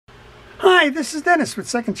Hi, this is Dennis with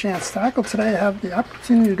Second Chance Tackle. Today I have the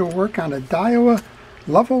opportunity to work on a Daiwa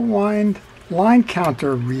level wind line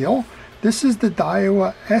counter reel. This is the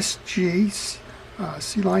Daiwa SG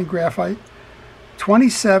Sealine Graphite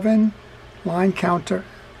 27 line counter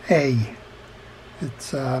A.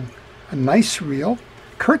 It's a nice reel.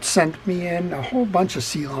 Kurt sent me in a whole bunch of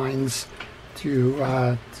sea lines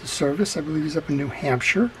to service. I believe he's up in New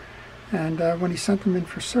Hampshire. And when he sent them in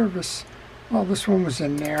for service, well, this one was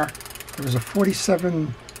in there. There was a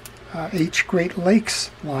 47H Great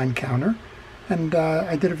Lakes line counter, and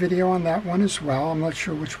I did a video on that one as well. I'm not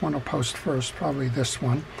sure which one I'll post first, probably this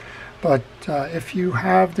one. But if you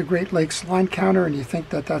have the Great Lakes line counter and you think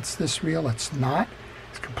that that's this reel, it's not.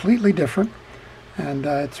 It's completely different, and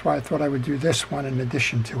that's why I thought I would do this one in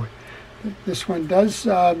addition to it. This one does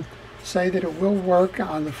say that it will work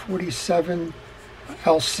on the 47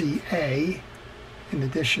 LCA in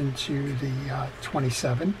addition to the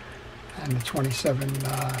 27 and the 27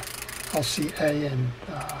 LCA and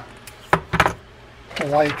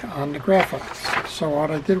alike on the graphites. So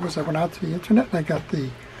what I did was I went out to the internet and I got the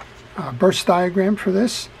burst diagram for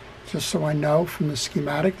this, just so I know from the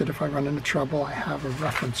schematic that if I run into trouble I have a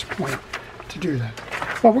reference point to do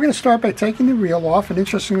that. Well, we're going to start by taking the reel off, and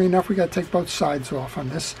interestingly enough we got to take both sides off on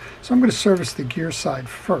this. So I'm going to service the gear side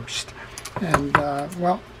first. And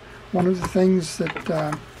well, one of the things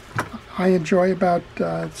that I enjoy about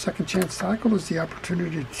Second Chance Tackle is the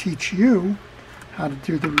opportunity to teach you how to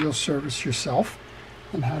do the reel service yourself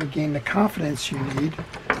and how to gain the confidence you need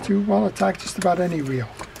to, well, attack just about any reel.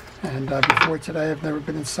 And before today I've never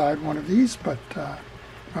been inside one of these, but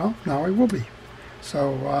well, now I will be.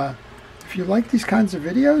 So if you like these kinds of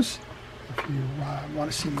videos, if you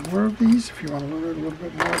want to see more of these, if you want to learn a little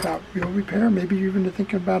bit more about reel repair, maybe you're even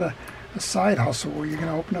thinking about a side hustle where you're going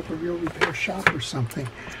to open up a reel repair shop or something,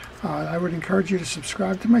 I would encourage you to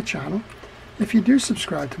subscribe to my channel. If you do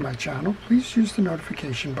subscribe to my channel, please use the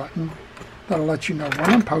notification button. That'll let you know when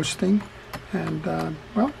I'm posting, and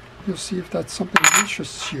well, you'll see if that's something that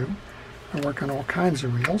interests you. I work on all kinds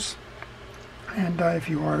of reels, and if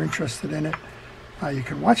you are interested in it, you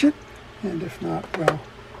can watch it, and if not, well,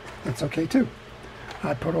 that's okay too.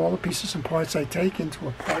 I put all the pieces and parts I take into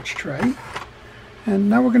a parts tray.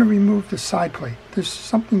 And now we're going to remove the side plate. There's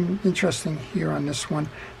something interesting here on this one.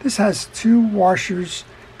 This has two washers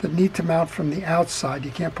that need to mount from the outside.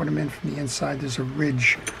 You can't put them in from the inside. There's a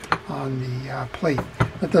ridge on the plate.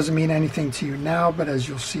 That doesn't mean anything to you now, but as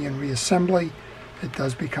you'll see in reassembly, it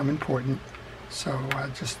does become important. So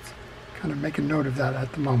just kind of make a note of that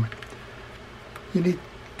at the moment. You need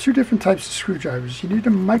two different types of screwdrivers. You need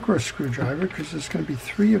a micro screwdriver because there's going to be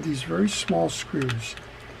 3 of these very small screws.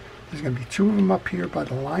 There's going to be 2 of them up here by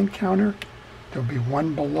the line counter. There'll be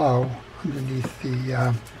 1 below underneath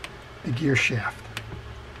the gear shaft.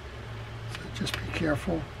 So just be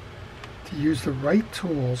careful to use the right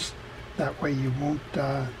tools. That way you won't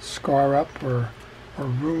scar up or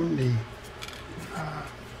ruin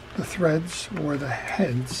the threads or the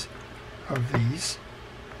heads of these.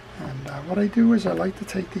 And what I do is I like to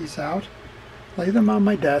take these out, lay them on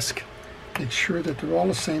my desk, make sure that they're all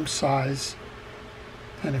the same size.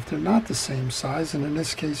 And if they're not the same size, and in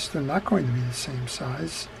this case they're not going to be the same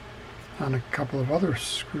size on a couple of other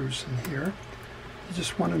screws in here, you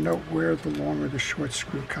just want to note where the long or the short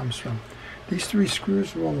screw comes from. These 3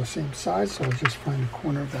 screws are all the same size, so I'll just find the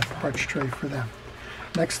corner of that parts tray for them.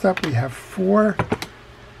 Next up we have 4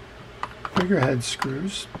 figurehead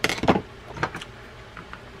screws.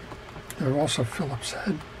 They're also Phillips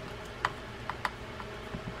head.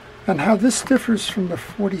 And how this differs from the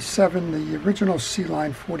 47, the original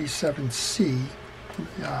Sealine 47C,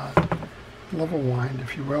 level wind,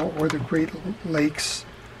 if you will, or the Great Lakes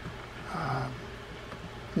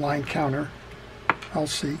line counter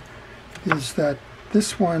LC, is that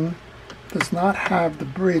this one does not have the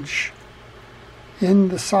bridge in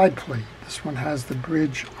the side plate. This one has the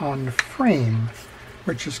bridge on the frame,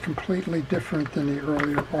 which is completely different than the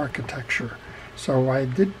earlier architecture. So I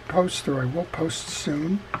did post, or I will post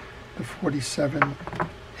soon, the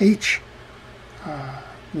 47H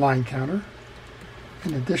line counter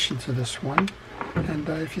in addition to this one, and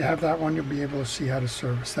if you have that one you'll be able to see how to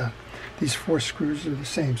service that. These 4 screws are the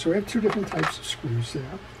same, so we have 2 different types of screws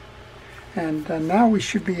there. And now we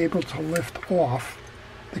should be able to lift off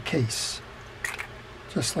the case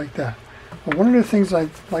just like that. Well, one of the things I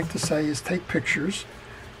like to say is take pictures.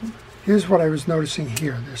 Here's what I was noticing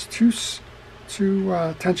here. There's two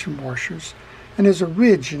tension washers, and there's a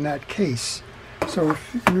ridge in that case. So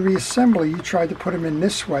if in reassembly you tried to put them in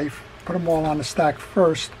this way, put them all on a stack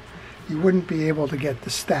first, you wouldn't be able to get the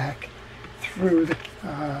stack through the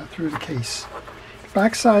case.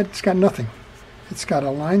 backside, it's got nothing. It's got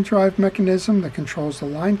a line drive mechanism that controls the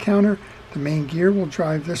line counter. The main gear will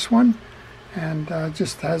drive this one, and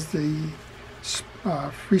just has the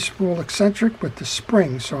free spool eccentric with the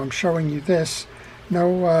spring. So I'm showing you this.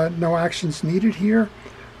 No actions needed here,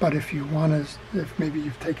 but if you want to, if maybe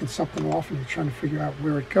you've taken something off and you're trying to figure out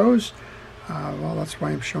where it goes, well, that's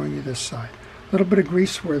why I'm showing you this side. A little bit of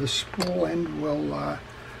grease where the spool end will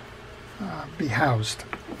be housed.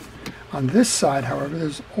 On this side, however,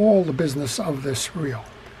 there's all the business of this reel.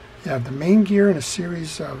 You have the main gear and a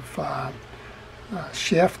series of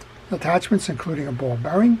shaft attachments, including a ball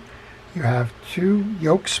bearing. You have 2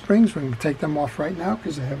 yoke springs. We're going to take them off right now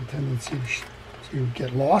because they have a tendency to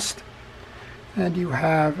get lost. And you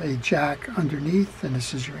have a jack underneath, and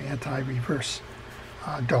this is your anti-reverse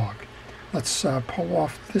dog. Let's pull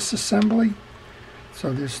off this assembly.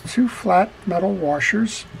 So there's 2 flat metal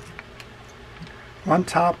washers, 1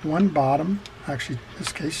 top, 1 bottom, actually in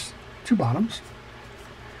this case 2 bottoms,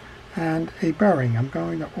 and a bearing. I'm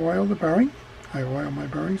going to oil the bearing. I oil my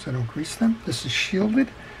bearings, I don't grease them. This is shielded,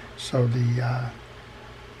 so the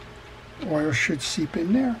oil should seep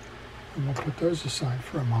in there, and we'll put those aside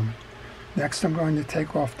for a moment. Next, I'm going to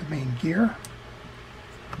take off the main gear,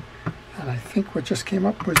 and I think what just came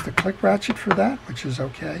up was the click ratchet for that, which is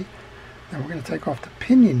okay. Then we're going to take off the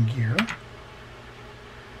pinion gear,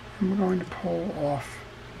 and we're going to pull off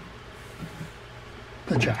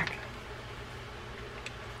the jack.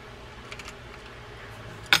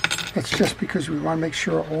 That's just because we want to make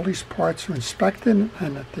sure all these parts are inspected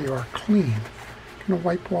and that they are clean. I'm going to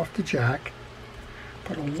wipe off the jack,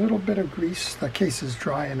 put a little bit of grease. The case is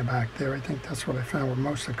dry in the back there. I think that's what I found with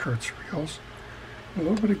most of Kurt's reels. A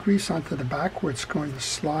little bit of grease onto the back where it's going to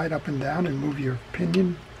slide up and down and move your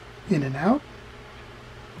pinion in and out.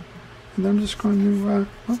 And then I'm just going to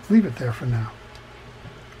well, leave it there for now.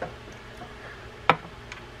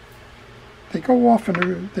 They go off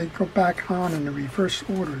and they go back on in the reverse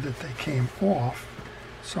order that they came off.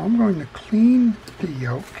 So I'm going to clean the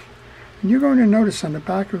yoke. And you're going to notice on the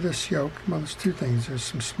back of this yoke, well, there's 2 things. There's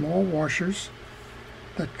some small washers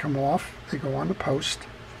that come off. They go on the post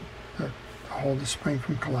that hold the spring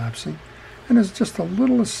from collapsing. And there's just a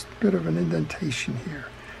little bit of an indentation here.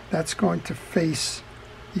 That's going to face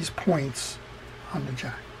these points on the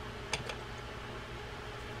jack.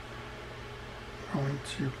 I'm going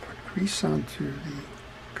to put grease onto the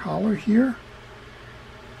collar here.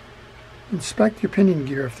 Inspect your pinion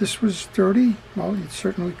gear. If this was dirty, well, you'd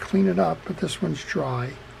certainly clean it up, but this one's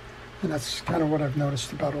dry. And that's kind of what I've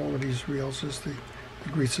noticed about all of these reels, is the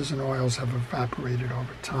greases and oils have evaporated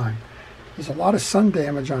over time. There's a lot of sun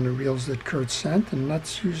damage on the reels that Kurt sent, and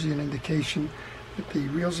that's usually an indication that the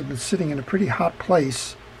reels have been sitting in a pretty hot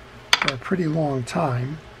place for a pretty long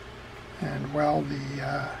time. And well,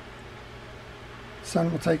 the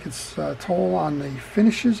sun will take its toll on the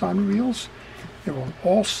finishes on reels. It will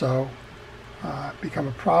also become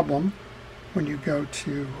a problem when you go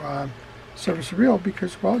to service a reel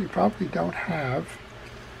because, well, you probably don't have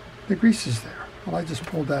the greases there. Well, I just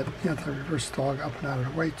pulled that anti-reverse dog up and out of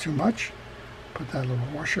the way too much. Put that little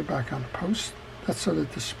washer back on the post. That's so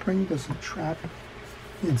that the spring doesn't trap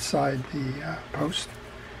inside the post.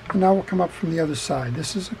 And now we'll come up from the other side.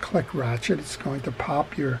 This is a click ratchet. It's going to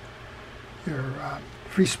pop your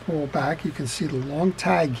free spool back. You can see the long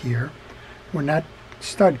tag here. When that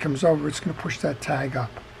stud comes over, it's going to push that tag up.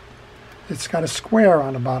 It's got a square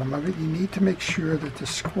on the bottom of it. You need to make sure that the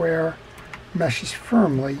square meshes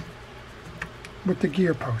firmly with the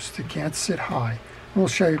gear post. It can't sit high. We'll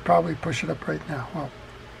show you, probably push it up right now. Well,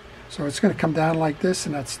 so it's going to come down like this,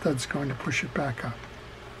 and that stud's going to push it back up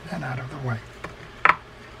and out of the way.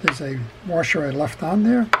 There's a washer I left on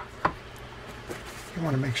there. You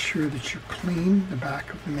want to make sure that you clean the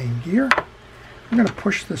back of the main gear. I'm going to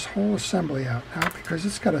push this whole assembly out now because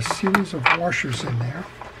it's got a series of washers in there.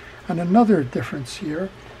 And another difference here,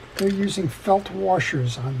 they're using felt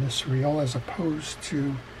washers on this reel as opposed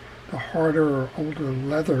to the harder or older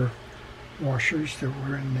leather washers that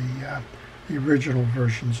were in the original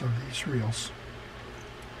versions of these reels.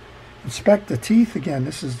 Inspect the teeth. Again,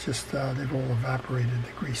 this is just, they've all evaporated,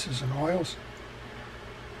 the greases and oils.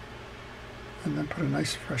 And then put a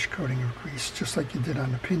nice fresh coating of grease, just like you did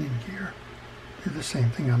on the pinion gear. Do the same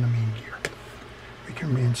thing on the main gear. We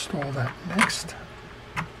can reinstall that next.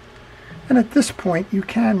 And at this point, you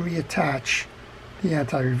can reattach the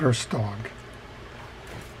anti-reverse dog.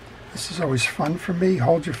 This is always fun for me.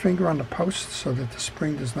 Hold your finger on the post so that the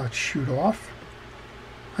spring does not shoot off.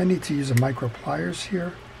 I need to use a micro pliers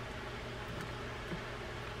here.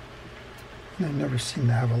 And I never seem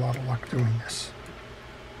to have a lot of luck doing this.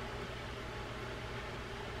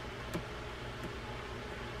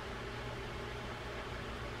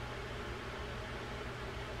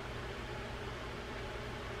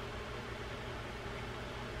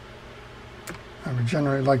 I would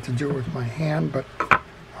generally like to do it with my hand, but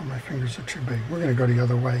my fingers are too big. We're going to go the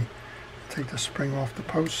other way. Take the spring off the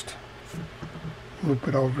post, loop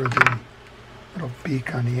it over the little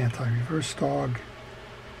beak on the anti-reverse dog,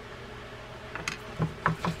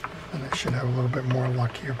 and I should have a little bit more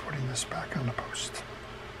luck here putting this back on the post.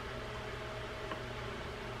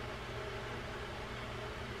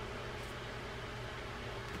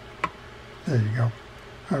 There you go.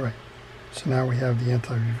 All right, so now we have the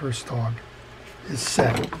anti-reverse dog is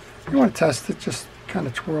set. You want to test it, just kind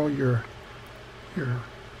of twirl your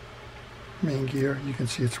main gear. You can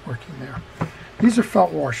see it's working there. These are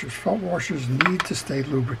felt washers. Felt washers need to stay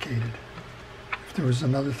lubricated. If there was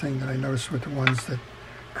another thing that I noticed with the ones that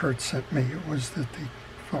Kurt sent me, it was that the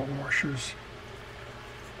felt washers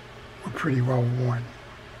were pretty well worn.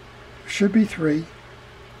 There should be 3.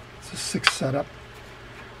 It's a 6 setup.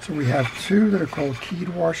 So we have 2 that are called keyed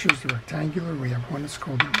washers, the rectangular. We have one that's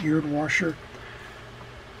called an eared washer.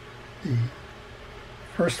 The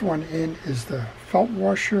first one in is the felt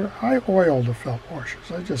washer. I oil the felt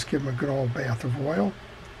washers. I just give them a good old bath of oil.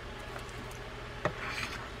 The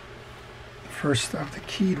first of the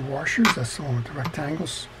keyed washers, that's the one with the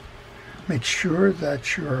rectangles. Make sure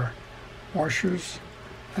that your washers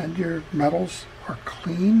and your metals are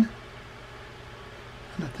clean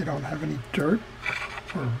and that they don't have any dirt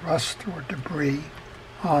or rust or debris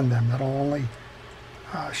on them. That'll only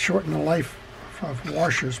shorten the life of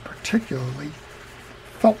washers, particularly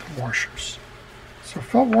felt washers. So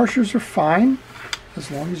felt washers are fine as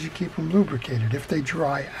long as you keep them lubricated. If they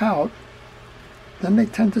dry out, then they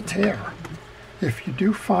tend to tear. If you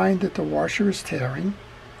do find that the washer is tearing,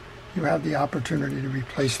 you have the opportunity to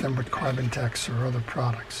replace them with Carbon-Tex or other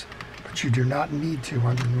products, but you do not need to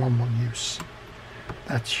under normal use.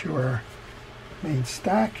 That's your main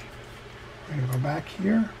stack. We're going to go back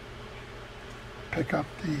here, pick up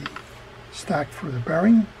the stack for the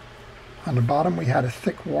bearing. On the bottom we had a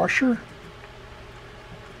thick washer,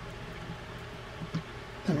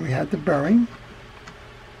 then we had the bearing,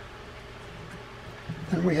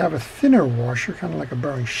 then we have a thinner washer, kind of like a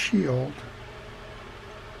bearing shield,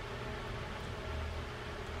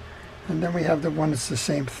 and then we have the one that's the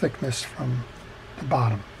same thickness from the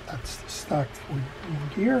bottom. That's the stack for your main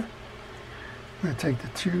gear. I'm going to take the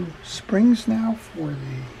 2 springs now for the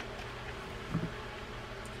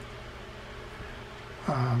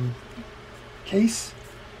case,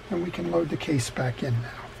 and we can load the case back in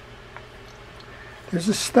now. There's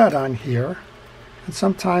a stud on here, and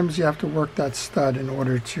sometimes you have to work that stud in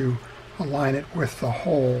order to align it with the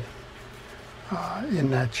hole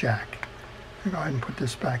in that jack. Go ahead and put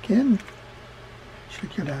this back in.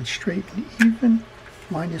 Should go down straight and even.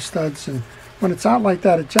 Line your studs, and when it's out like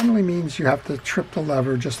that, it generally means you have to trip the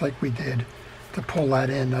lever just like we did to pull that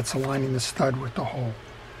in. That's aligning the stud with the hole.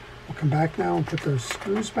 We'll come back now and put those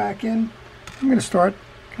screws back in. I'm going to start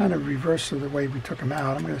kind of reverse of the way we took them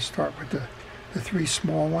out. I'm going to start with the 3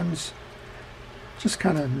 small ones. Just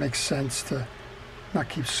kind of makes sense to not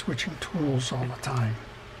keep switching tools all the time.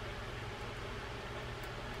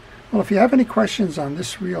 Well, if you have any questions on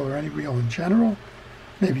this reel or any reel in general,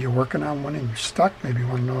 maybe you're working on one and you're stuck, maybe you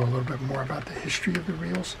want to know a little bit more about the history of the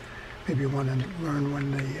reels, maybe you want to learn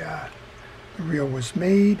when the reel was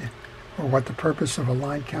made, or what the purpose of a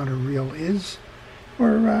line counter reel is,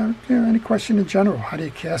 or any question in general. How do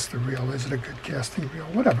you cast the reel? Is it a good casting reel?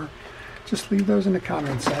 Whatever. Just leave those in the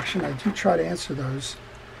comment section. I do try to answer those,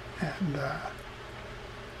 and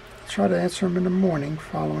try to answer them in the morning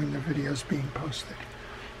following the videos being posted.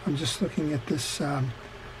 I'm just looking at this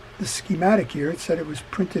the schematic here. It said it was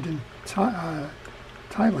printed in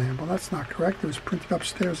Thailand. Well, that's not correct. It was printed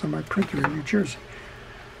upstairs on my printer in New Jersey.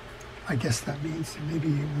 I guess that means that maybe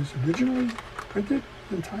it was originally printed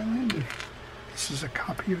in Thailand. If this is a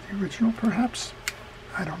copy of the original, perhaps.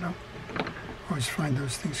 I don't know. I always find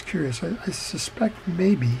those things curious. I suspect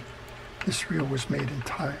maybe this reel was made in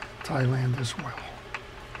Thailand as well.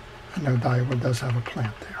 I know Daiwa does have a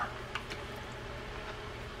plant there.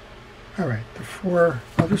 Alright, the 4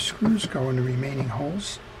 other screws go in the remaining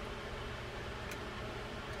holes.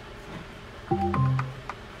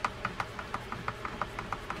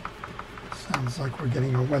 Sounds like we're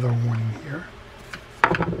getting a weather warning here.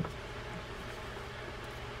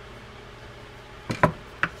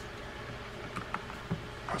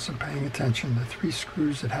 Wasn't paying attention. The 3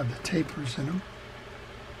 screws that have the tapers in them.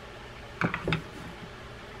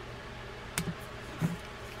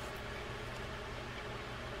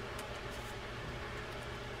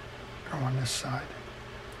 Go on this side.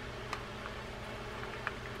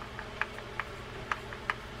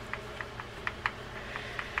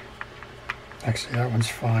 Actually, that one's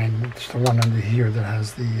fine. It's the one under here that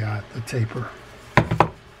has the taper.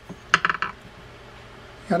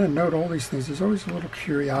 got to note all these things. There's always a little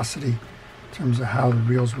curiosity in terms of how the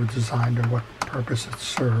reels were designed or what purpose it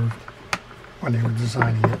served when they were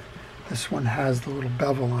designing it. This one has the little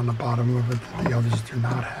bevel on the bottom of it that the others do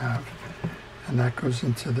not have. And that goes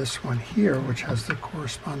into this one here, which has the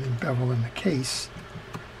corresponding bevel in the case.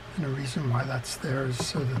 And the reason why that's there is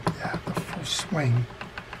so that you have the full swing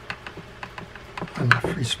on the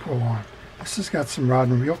free spool arm. This has got some rod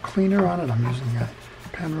and reel cleaner on it. I'm using a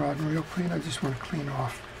pen rod and reel cleaner. I just want to clean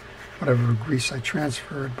off whatever grease I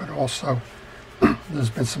transferred, but also there's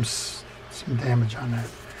been some damage on that.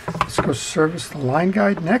 Let's go service the line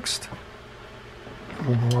guide next. And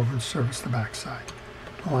we'll go over and service the back side.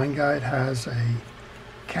 The line guide has a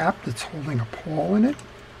cap that's holding a pawl in it.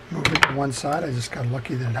 Move it to one side. I just got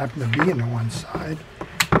lucky that it happened to be in the one side.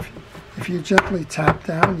 If you gently tap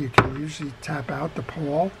down, you can usually tap out the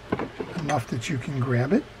pawl enough that you can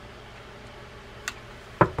grab it.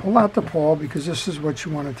 Pull out the pawl because this is what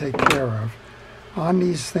you want to take care of. On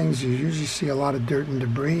these things, you usually see a lot of dirt and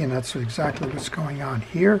debris, and that's exactly what's going on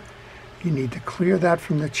here. You need to clear that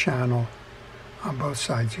from the channel on both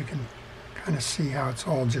sides. You can kind of see how it's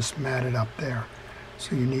all just matted up there.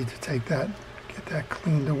 So you need to take that, get that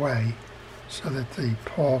cleaned away so that the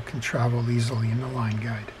pawl can travel easily in the line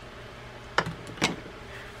guide.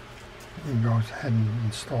 You can go ahead and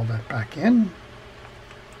install that back in.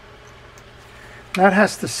 That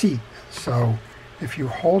has to seat, so if you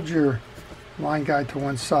hold your line guide to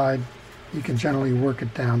one side, you can generally work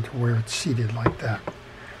it down to where it's seated like that.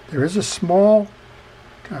 There is a small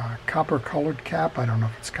copper colored cap. I don't know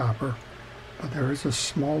if it's copper, but there is a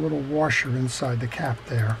small little washer inside the cap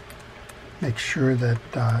there. Make sure that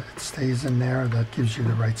it stays in there. That gives you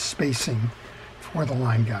the right spacing for the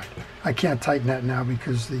line guide. I can't tighten that now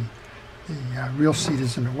because the reel seat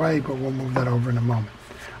is in the way, but we'll move that over in a moment.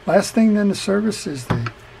 Last thing then to service is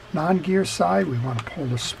the non-gear side. We want to pull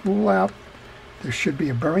the spool out. There should be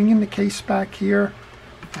a bearing in the case back here,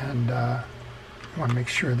 and you want to make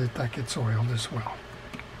sure that that gets oiled as well.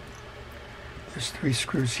 There's 3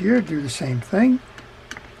 screws here. Do the same thing.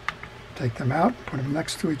 Take them out, put them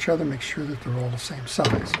next to each other, make sure that they're all the same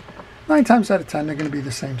size. 9 times out of 10 they're going to be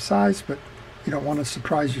the same size, but you don't want to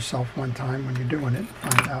surprise yourself one time when you're doing it and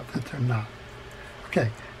find out that they're not. Okay,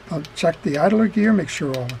 now check the idler gear, make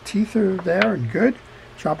sure all the teeth are there and good.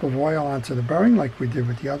 Drop of oil onto the bearing like we did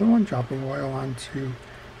with the other one. Drop of oil onto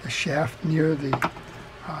the shaft near the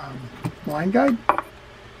line guide.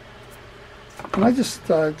 And I just,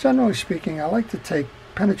 generally speaking, I like to take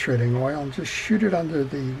penetrating oil and just shoot it under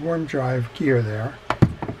the worm drive gear there,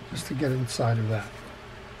 just to get inside of that.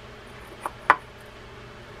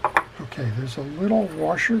 Okay, there's a little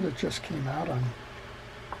washer that just came out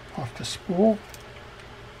off the spool.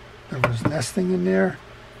 There was nesting in there.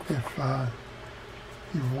 If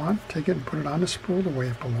you want, take it and put it on the spool the way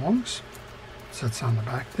it belongs. It sits on the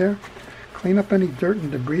back there. Clean up any dirt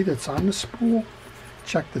and debris that's on the spool.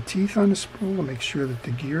 Check the teeth on the spool to make sure that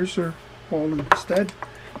the gears are all instead.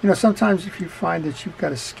 You know, sometimes if you find that you've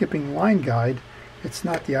got a skipping line guide, it's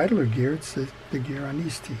not the idler gear, it's the gear on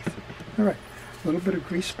these teeth. All right, a little bit of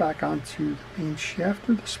grease back onto the main shaft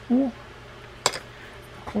of the spool.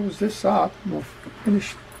 Close this up and we'll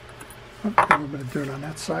finish. Oh, a little bit of dirt on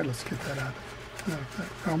that side. Let's get that out of that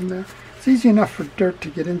film there. It's easy enough for dirt to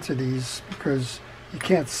get into these because you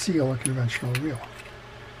can't seal a conventional reel.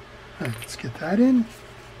 All right, let's get that in.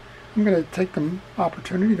 I'm going to take the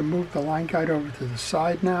opportunity to move the line guide over to the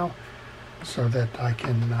side now so that I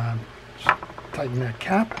can tighten that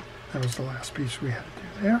cap. That was the last piece we had to do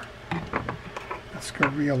there. Let's go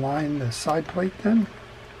realign the side plate then.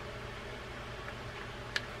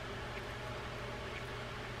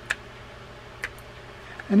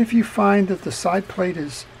 And if you find that the side plate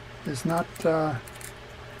is not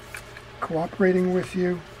cooperating with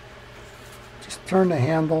you, just turn the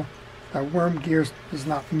handle. That worm gear is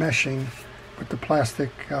not meshing with the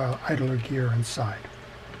plastic idler gear inside.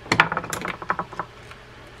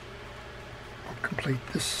 We'll complete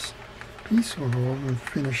this piece. We'll go over and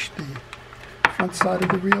finish the front side of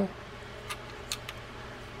the reel.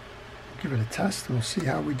 Give it a test and we'll see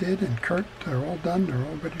how we did. And Kurt, they're all done. They're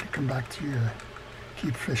all ready to come back to you to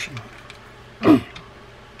keep fishing.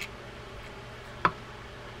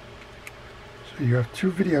 So you have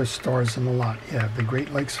 2 video stars in the lot. You have the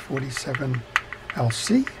Great Lakes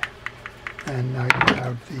 47LC, and now you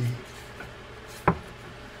have the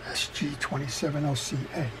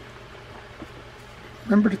SG27LCA.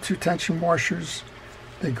 Remember the 2 tension washers?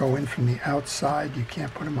 They go in from the outside. You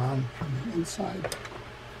can't put them on from the inside.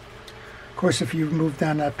 Of course, if you've moved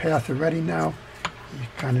down that path already now, you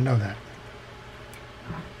kind of know that.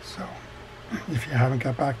 So if you haven't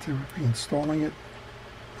got back to reinstalling it,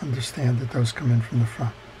 understand that those come in from the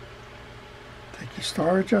front. Take your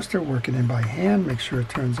star adjuster, work it in by hand, make sure it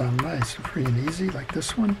turns on nice and free and easy like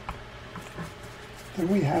this one. Then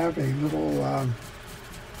we have a little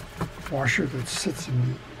washer that sits in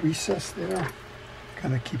the recess there.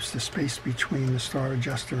 Kind of keeps the space between the star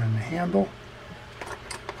adjuster and the handle.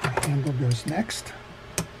 The handle goes next.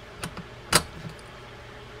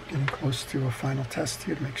 Getting close to a final test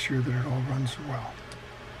here to make sure that it all runs well.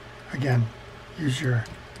 Again, use your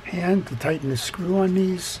hand to tighten the screw on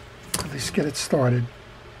these. At least get it started.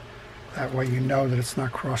 That way you know that it's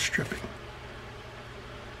not cross-stripping.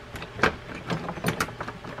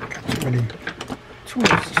 Got too many tools.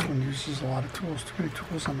 This one uses a lot of tools. Too many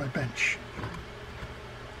tools on my bench.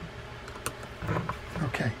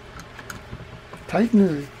 Okay.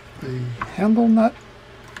 Tighten the handle nut.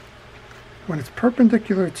 When it's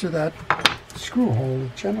perpendicular to that screw hole,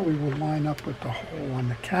 it generally will line up with the hole on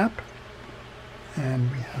the cap. And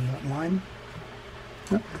we have that line.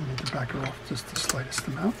 Yep, I need to back it off just the slightest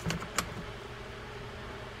amount.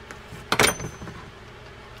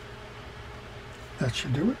 That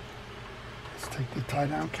should do it. Let's take the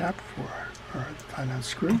tie-down cap or tie-down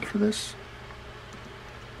screw for this.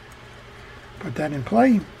 Put that in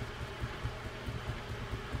play.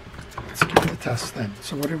 Let's give it a test then.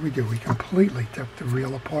 So what did we do? We completely took the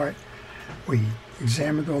reel apart. We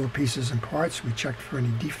examined all the pieces and parts. We checked for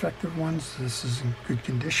any defective ones. This is in good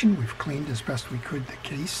condition. We've cleaned as best we could the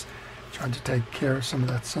case. Tried to take care of some of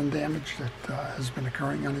that sun damage that has been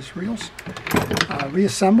occurring on his reels.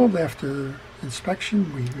 Reassembled after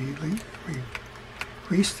inspection. We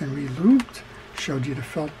greased and re-lubed. Showed you the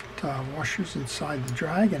felt washers inside the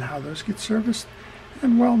drag and how those get serviced.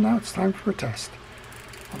 And well, now it's time for a test.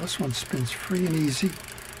 Well, this one spins free and easy.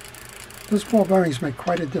 Those ball bearings make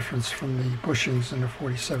quite a difference from the bushings in the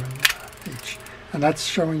 47H. And that's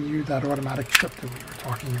showing you that automatic trip that we were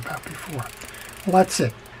talking about before. Well, that's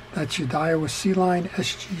it. That's your Daiwa Sealine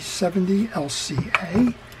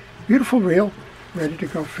SG27LCA. Beautiful reel, ready to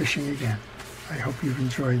go fishing again. I hope you've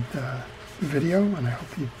enjoyed the video, and I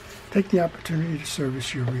hope you take the opportunity to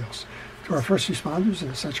service your reels. To our first responders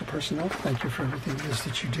and essential personnel, thank you for everything it is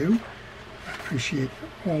that you do. I appreciate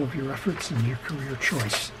all of your efforts and your career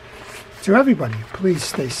choice. To everybody, please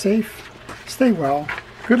stay safe, stay well,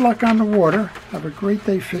 good luck on the water, have a great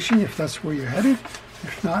day fishing if that's where you're headed.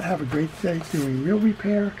 If not, have a great day doing reel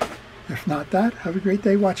repair. If not that, have a great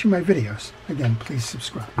day watching my videos. Again, please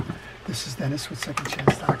subscribe. This is Dennis with Second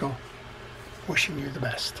Chance Tackle, wishing you the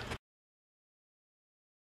best.